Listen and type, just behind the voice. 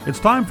It's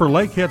time for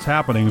Lake Hits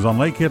Happenings on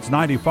Lake Hits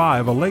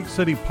 95, a Lake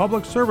City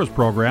public service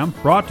program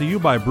brought to you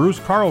by Bruce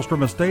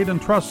Carlstrom Estate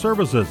and Trust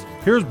Services.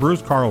 Here's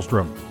Bruce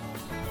Carlstrom.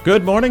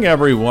 Good morning,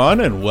 everyone,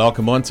 and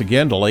welcome once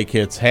again to Lake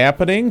Hits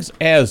Happenings.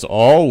 As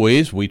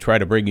always, we try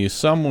to bring you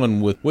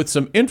someone with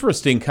some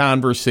interesting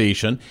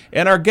conversation,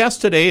 and our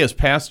guest today is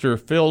Pastor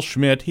Phil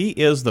Schmidt. He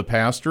is the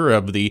pastor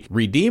of the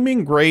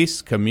Redeeming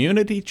Grace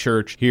Community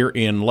Church here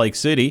in Lake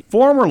City,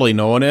 formerly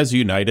known as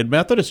United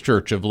Methodist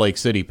Church of Lake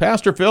City.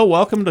 Pastor Phil,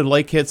 welcome to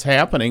Lake Hits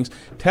Happenings.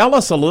 Tell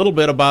us a little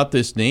bit about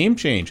this name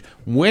change.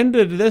 When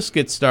did this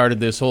get started,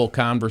 this whole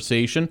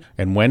conversation,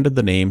 and when did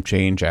the name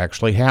change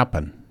actually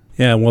happen?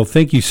 Yeah, well,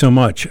 thank you so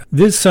much.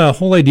 This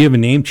whole idea of a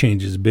name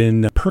change has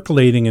been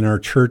percolating in our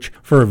church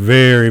for a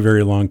very,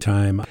 very long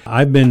time.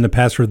 I've been the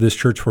pastor of this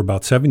church for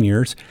about 7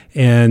 years,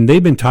 and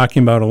they've been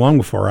talking about it long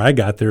before I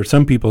got there.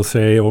 Some people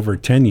say over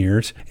 10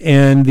 years.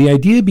 And the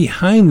idea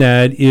behind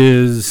that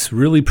is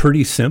really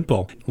pretty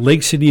simple.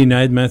 Lake City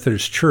United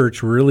Methodist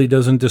Church really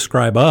doesn't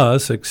describe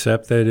us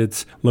except that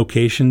it's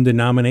location,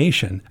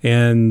 denomination.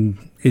 And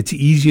it's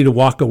easy to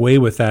walk away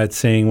with that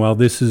saying, well,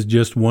 this is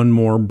just one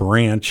more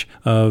branch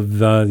of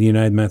the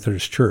United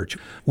Methodist Church.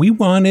 We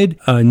wanted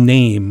a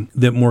name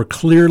that more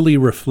clearly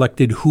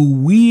reflected who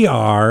we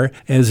are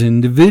as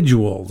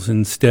individuals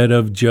instead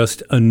of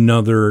just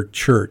another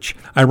church.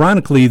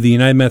 Ironically, the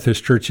United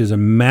Methodist Church is a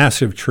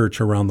massive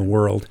church around the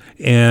world.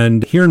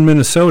 And here in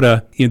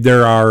Minnesota,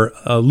 there are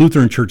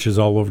Lutheran churches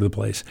all over the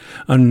place.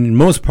 In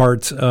most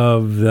parts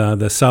of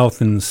the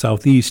South and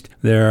Southeast,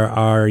 there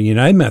are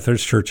United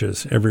Methodist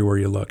churches everywhere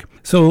you look.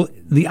 So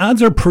the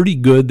odds are pretty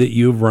good that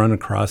you've run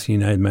across the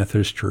United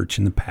Methodist Church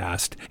in the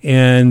past,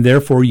 and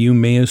therefore you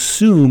may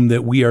assume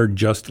that we are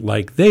just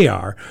like they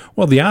are.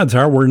 Well, the odds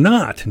are we're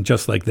not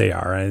just like they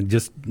are. And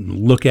just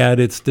look at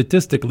it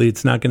statistically,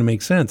 it's not going to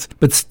make sense.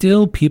 But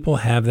still, people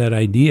have that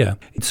idea.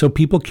 So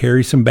people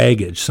carry some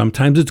baggage.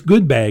 Sometimes it's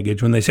good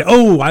baggage when they say,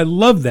 oh, I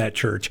love that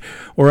church.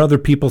 Or other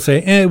people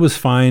say, it was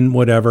fine,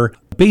 whatever.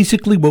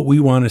 Basically, what we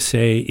want to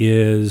say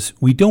is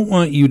we don't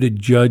want you to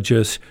judge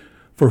us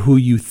for who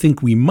you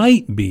think we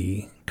might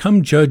be.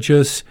 Come judge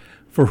us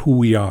for who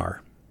we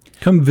are.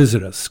 Come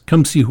visit us.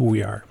 Come see who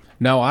we are.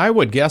 Now, I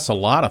would guess a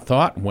lot of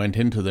thought went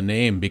into the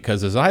name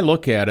because as I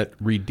look at it,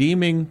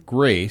 redeeming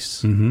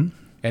grace and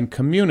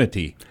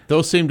community,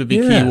 those seem to be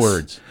key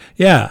words.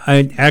 Yeah,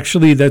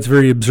 actually, that's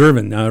very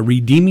observant.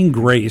 Redeeming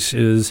grace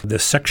is the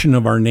section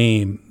of our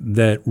name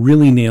that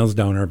really nails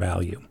down our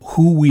value.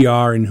 Who we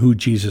are and who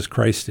Jesus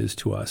Christ is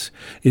to us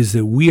is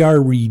that we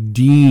are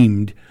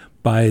redeemed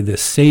by the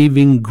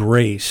saving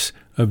grace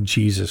of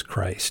Jesus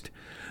Christ.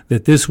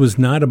 That this was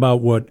not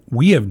about what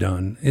we have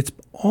done. It's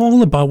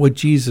all about what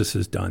Jesus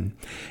has done.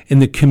 And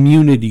the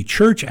community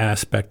church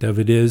aspect of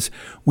it is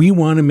we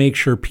want to make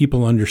sure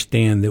people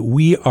understand that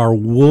we are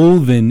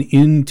woven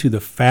into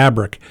the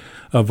fabric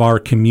of our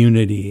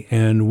community,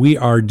 and we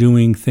are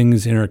doing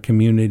things in our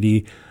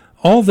community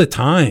all the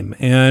time.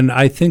 And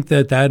I think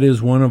that that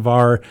is one of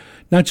our,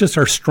 not just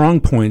our strong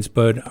points,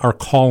 but our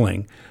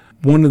calling.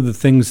 One of the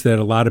things that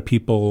a lot of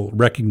people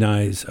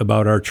recognize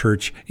about our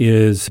church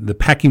is the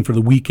Packing for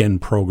the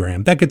Weekend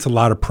program. That gets a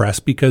lot of press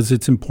because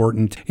it's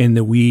important in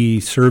that we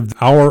serve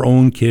our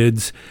own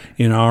kids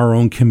in our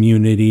own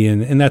community,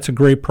 and that's a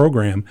great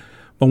program.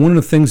 But one of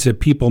the things that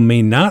people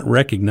may not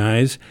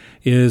recognize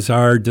is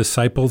our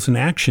Disciples in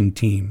Action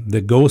team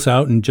that goes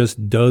out and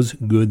just does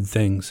good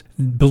things.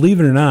 Believe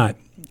it or not,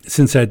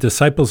 since that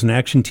Disciples in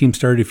Action team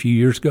started a few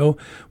years ago,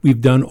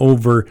 we've done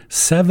over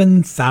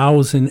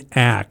 7,000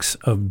 acts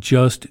of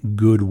just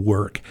good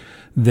work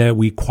that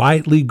we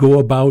quietly go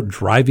about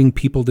driving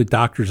people to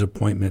doctor's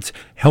appointments,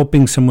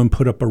 helping someone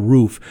put up a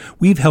roof.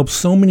 We've helped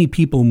so many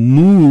people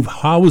move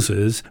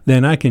houses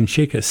that I can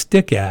shake a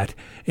stick at,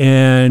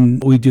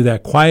 and we do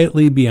that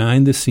quietly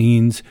behind the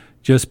scenes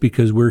just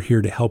because we're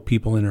here to help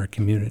people in our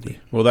community.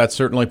 Well, that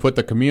certainly put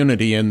the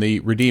community in the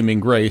Redeeming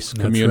Grace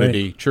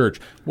Community Church.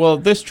 Well,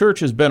 this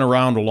church has been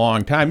around a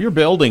long time. Your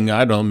building, I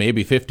don't know,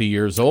 maybe 50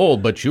 years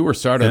old, but you were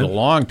started a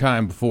long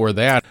time before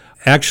that.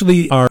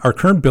 Actually, our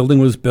current building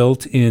was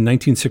built in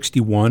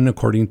 1961,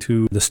 according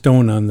to the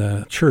stone on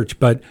the church,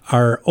 but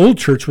our old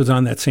church was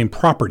on that same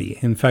property.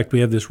 In fact, we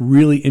have this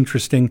really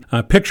interesting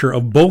picture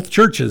of both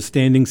churches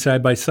standing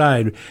side by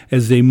side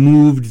as they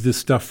moved the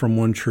stuff from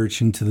one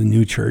church into the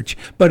new church.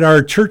 But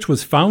our church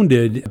was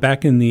founded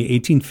back in the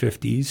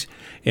 1850s,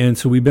 and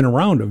so we've been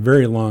around a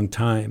very long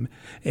time.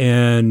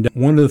 And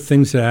one of the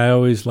things that I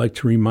always like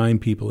to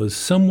remind people is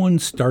someone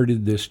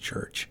started this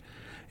church.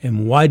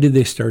 And why did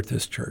they start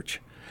this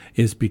church?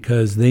 Is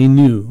because they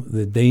knew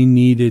that they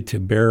needed to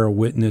bear a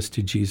witness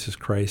to Jesus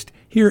Christ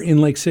here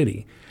in Lake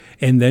City,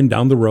 and then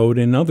down the road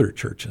in other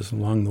churches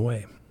along the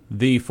way.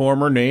 The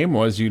former name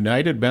was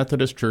United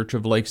Methodist Church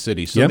of Lake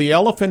City. So the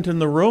elephant in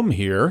the room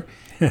here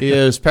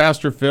is,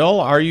 Pastor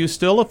Phil, are you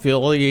still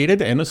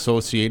affiliated and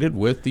associated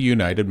with the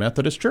United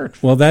Methodist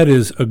Church? Well, that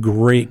is a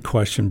great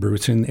question,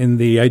 Bruce, and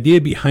the idea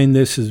behind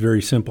this is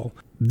very simple.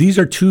 These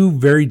are two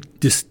very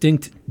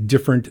distinct,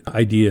 different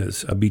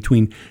ideas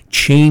between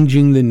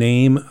changing the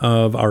name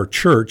of our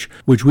church,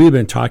 which we've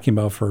been talking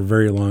about for a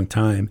very long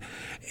time,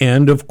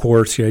 and of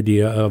course the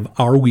idea of,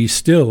 are we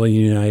still a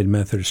United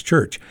Methodist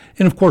Church?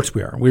 And of course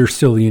we are. We're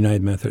still a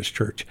United Methodist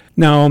Church.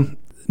 Now,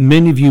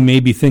 many of you may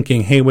be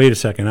thinking, hey, wait a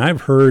second,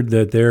 I've heard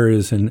that there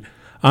is an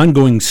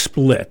ongoing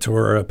split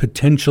or a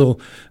potential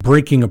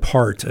breaking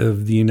apart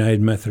of the United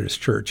Methodist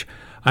Church.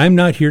 I'm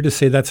not here to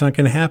say that's not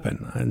going to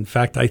happen. In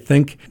fact, I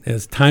think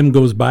as time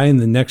goes by in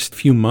the next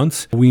few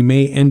months, we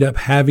may end up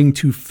having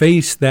to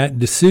face that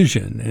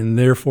decision, and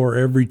therefore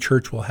every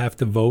church will have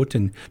to vote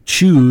and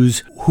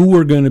choose who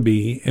we're going to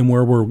be and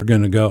where we're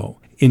going to go.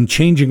 In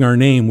changing our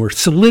name, we're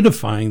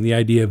solidifying the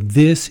idea of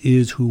this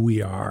is who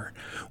we are.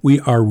 We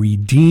are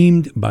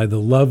redeemed by the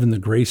love and the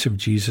grace of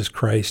Jesus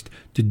Christ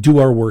to do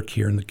our work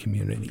here in the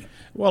community.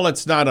 Well,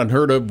 it's not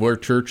unheard of where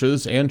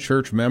churches and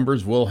church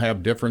members will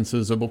have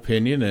differences of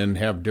opinion and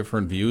have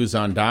different views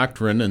on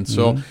doctrine. And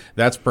so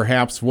that's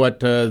perhaps what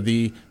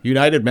the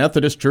United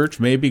Methodist Church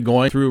may be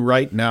going through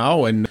right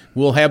now. And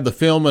we'll have the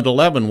film at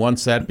 11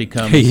 once that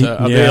becomes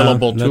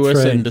available to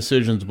us, and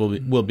decisions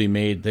will be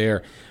made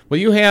there. Well,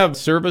 you have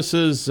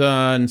services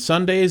on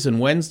Sundays and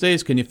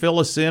Wednesdays. Can you fill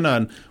us in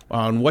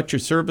on what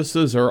your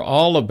services are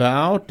all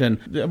about? And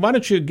why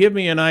don't you give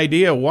me an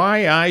idea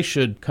why I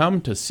should come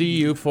to see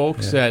you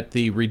folks at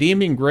the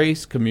Redeeming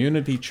Grace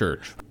Community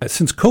Church?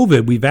 Since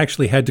COVID, we've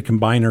actually had to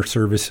combine our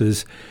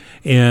services.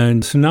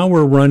 And so now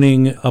we're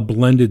running a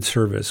blended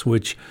service,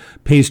 which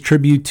pays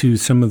tribute to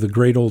some of the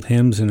great old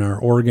hymns in our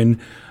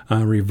organ,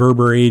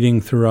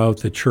 reverberating throughout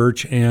the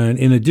church. And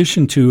in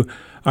addition to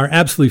our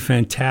absolutely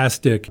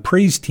fantastic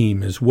praise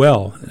team as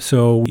well.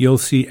 So you'll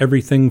see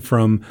everything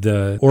from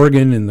the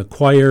organ and the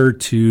choir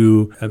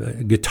to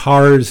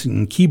guitars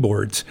and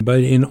keyboards.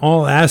 But in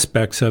all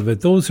aspects of it,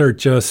 those are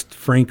just,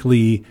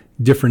 frankly,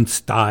 different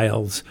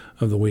styles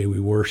of the way we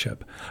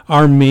worship.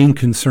 Our main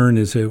concern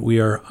is that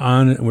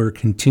we're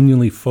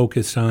continually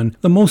focused on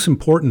the most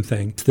important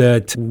thing,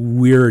 that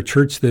we're a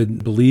church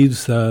that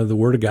believes the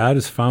Word of God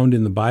is found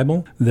in the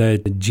Bible,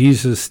 that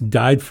Jesus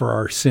died for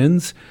our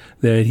sins,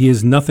 that He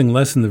is nothing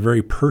less than the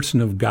very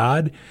person of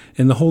God,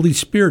 and the Holy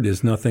Spirit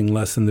is nothing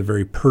less than the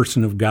very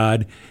person of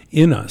God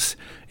in us.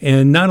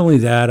 And not only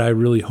that, I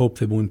really hope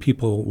that when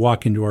people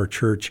walk into our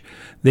church,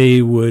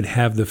 they would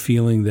have the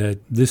feeling that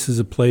this is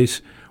a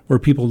place where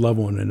people love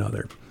one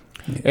another.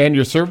 And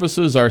your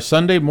services are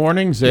Sunday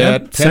mornings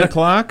at 10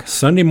 o'clock?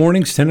 Sunday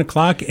mornings, 10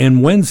 o'clock,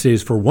 and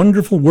Wednesdays for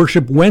Wonderful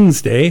Worship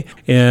Wednesday.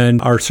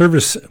 And our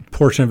service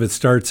portion of it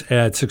starts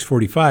at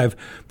 6:45.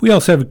 We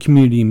also have a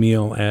community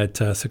meal at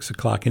 6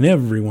 o'clock, and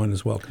everyone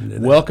is welcome to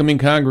that. Welcoming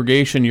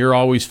congregation. You're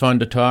always fun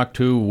to talk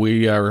to.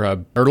 We are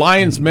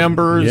Lions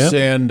members,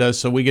 and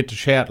so we get to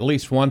chat at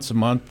least once a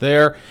month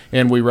there,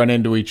 and we run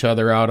into each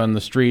other out on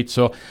the street.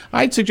 So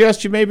I'd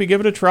suggest you maybe give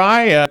it a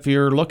try. If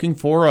you're looking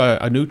for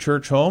a new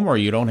church home, or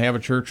you don't have a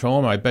church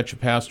home, I bet you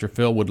Pastor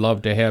Phil would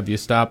love to have you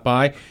stop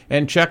by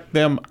and check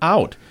them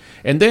out.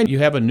 And then you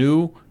have a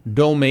new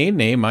domain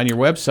name on your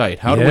website.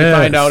 How do we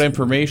find out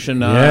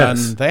information on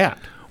that?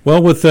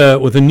 Well, with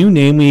a new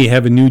name, we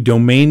have a new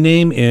domain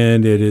name,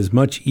 and it is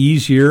much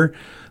easier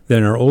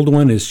than our old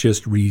one. It's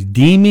just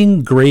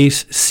Redeeming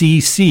Grace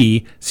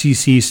CC.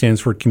 CC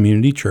stands for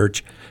Community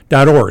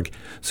Church.org.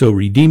 So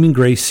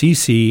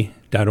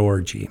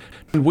redeeminggracecc.org.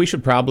 We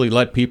should probably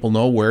let people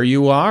know where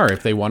you are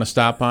if they want to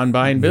stop on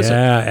by and visit.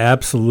 Yeah,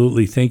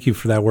 absolutely. Thank you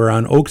for that. We're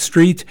on Oak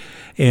Street,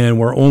 and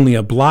we're only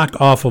a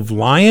block off of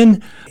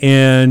Lion,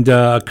 and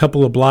a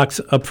couple of blocks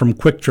up from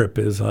Quick Trip,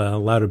 as a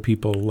lot of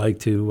people like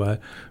to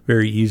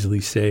very easily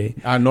say.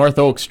 On North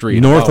Oak Street.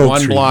 North Oak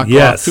one Street. Block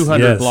Yes, off,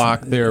 200 yes.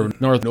 block there,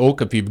 North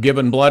Oak. If you've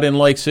given blood in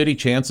Lake City,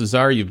 chances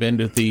are you've been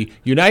to the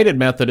United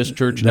Methodist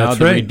Church, now That's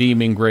the right.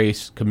 Redeeming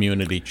Grace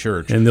Community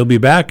Church. And they'll be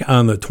back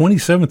on the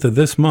 27th of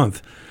this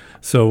month.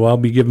 So I'll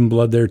be giving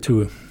blood there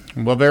too.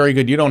 Well, very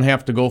good. You don't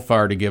have to go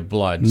far to give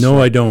blood.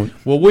 No, I don't.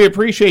 Well, we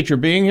appreciate your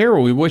being here.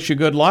 We wish you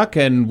good luck,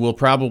 and we'll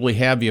probably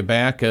have you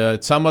back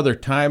at some other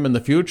time in the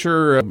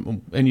future,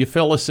 and you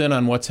fill us in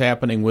on what's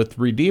happening with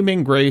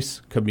Redeeming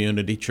Grace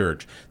Community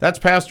Church. That's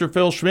Pastor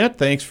Phil Schmidt.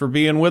 Thanks for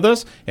being with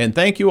us, and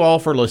thank you all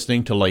for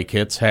listening to Lake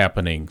Hits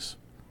Happenings.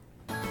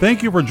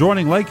 Thank you for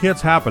joining Lake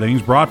Hits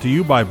Happenings, brought to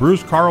you by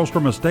Bruce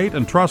Carlstrom Estate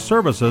and Trust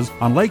Services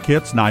on Lake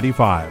Hits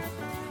 95.